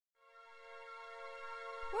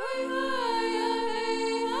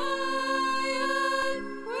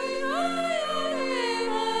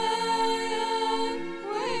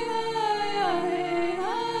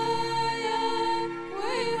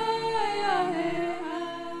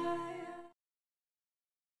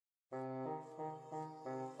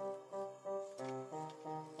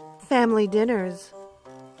Family dinners.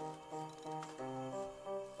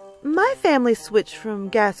 My family switched from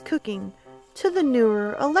gas cooking to the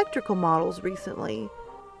newer electrical models recently.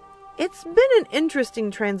 It's been an interesting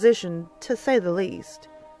transition, to say the least.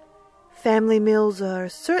 Family meals are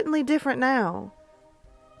certainly different now.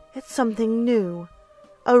 It's something new,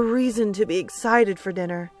 a reason to be excited for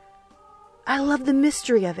dinner. I love the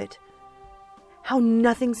mystery of it. How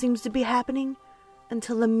nothing seems to be happening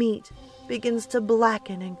until the meat begins to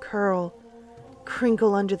blacken and curl,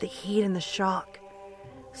 crinkle under the heat and the shock,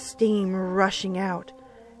 steam rushing out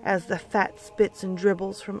as the fat spits and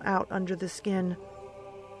dribbles from out under the skin.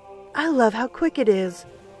 I love how quick it is.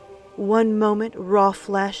 One moment, raw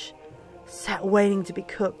flesh, sat waiting to be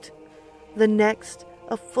cooked. The next,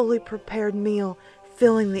 a fully prepared meal,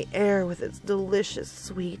 filling the air with its delicious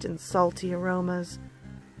sweet and salty aromas.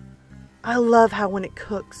 I love how when it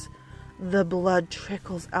cooks, the blood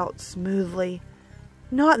trickles out smoothly,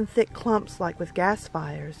 not in thick clumps like with gas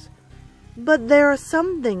fires. But there are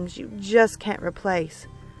some things you just can't replace.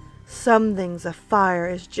 Some things a fire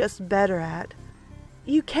is just better at.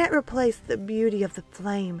 You can't replace the beauty of the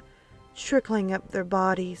flame trickling up their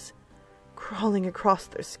bodies, crawling across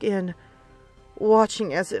their skin,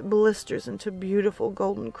 watching as it blisters into beautiful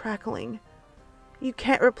golden crackling. You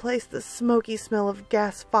can't replace the smoky smell of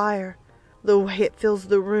gas fire, the way it fills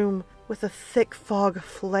the room with a thick fog of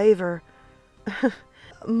flavor.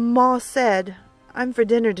 Ma said, "I'm for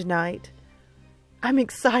dinner tonight." I'm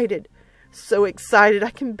excited, so excited I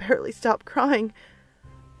can barely stop crying.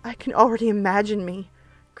 I can already imagine me,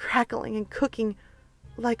 crackling and cooking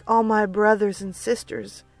like all my brothers and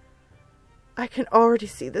sisters. I can already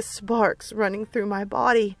see the sparks running through my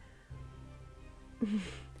body.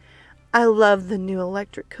 I love the new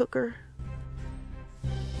electric cooker.